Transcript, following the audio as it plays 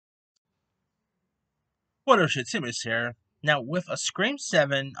What are Shitsumers here? Now, with a Scream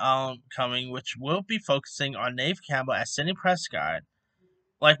 7 coming, which will be focusing on Nave Campbell as Sidney Prescott,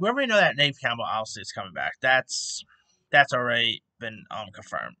 like we already know that Nave Campbell obviously is coming back. That's already been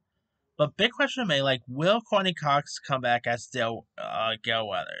confirmed. But big question to me, like, will Courtney Cox come back as Gail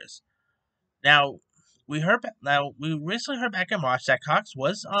Weathers? Now, we recently heard back in March that Cox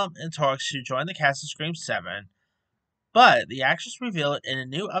was in talks to join the cast of Scream 7, but the actress revealed in a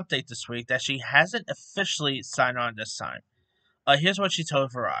new update this week that she hasn't officially signed on this time. Here's what she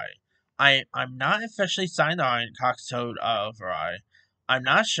told Variety. I'm not officially signed on, Cox told Variety. I'm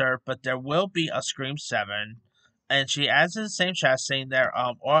not sure, but there will be a Scream 7. And she adds in the same chat saying they're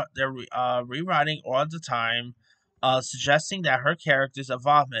rewriting all the time, suggesting that her character's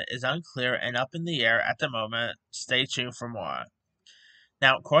involvement is unclear and up in the air at the moment. Stay tuned for more.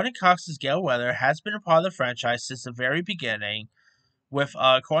 Now, Courtney Cox's Gale Weather has been a part of the franchise since the very beginning, with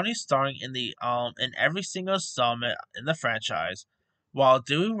Courtney starring in every single installment in the franchise, while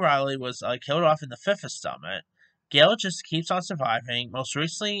Dewey Riley was killed off in the fifth installment. Gail just keeps on surviving. Most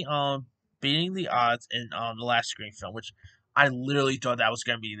recently, beating the odds in the last Scream film, which I literally thought that was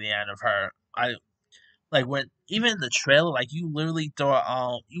gonna be the end of her. I like when even in the trailer, like you literally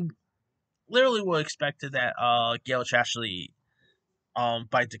thought you literally would expected that Gail to actually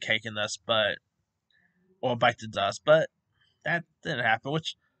bite the cake in this, but or bite the dust, but that didn't happen,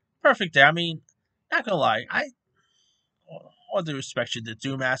 which perfect there. I mean, not gonna lie, all due respect to the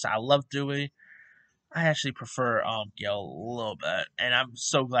Doomass, I love Dewey. I actually prefer Gil a little bit, and I'm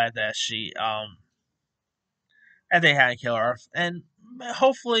so glad that she that they had to kill her, and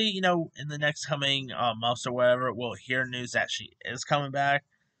hopefully, in the next coming months or whatever, we'll hear news that she is coming back.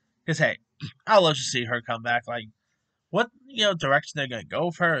 Because hey, I love to see her come back. Like what direction they're gonna go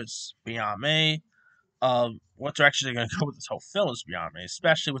with her is beyond me. What direction they're going to go with this whole film is beyond me,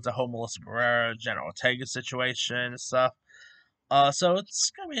 especially with the whole Melissa Barrera, Jenna Ortega situation and stuff. So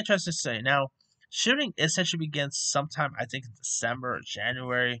it's going to be interesting to see. Now, shooting essentially begins sometime, I think, in December or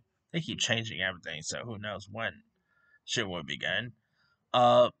January. They keep changing everything, so who knows when shooting will begin.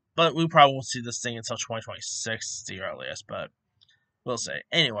 But we probably won't see this thing until 2026, the earliest, but we'll see.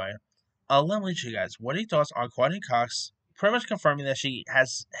 Anyway, let me leave you guys. What are your thoughts on Courtney Cox pretty much confirming that she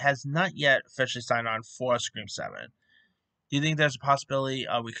has not yet officially signed on for Scream 7? Do you think there's a possibility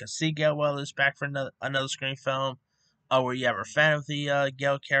we could see Gail Weathers back for another Scream film? Were you ever a fan of the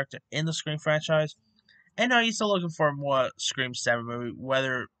Gail character in the Scream franchise? And are you still looking for more Scream 7 movie,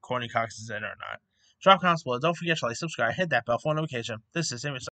 whether Courtney Cox is in it or not? Drop comments below. Don't forget to like, subscribe, hit that bell for notification. This is Amy.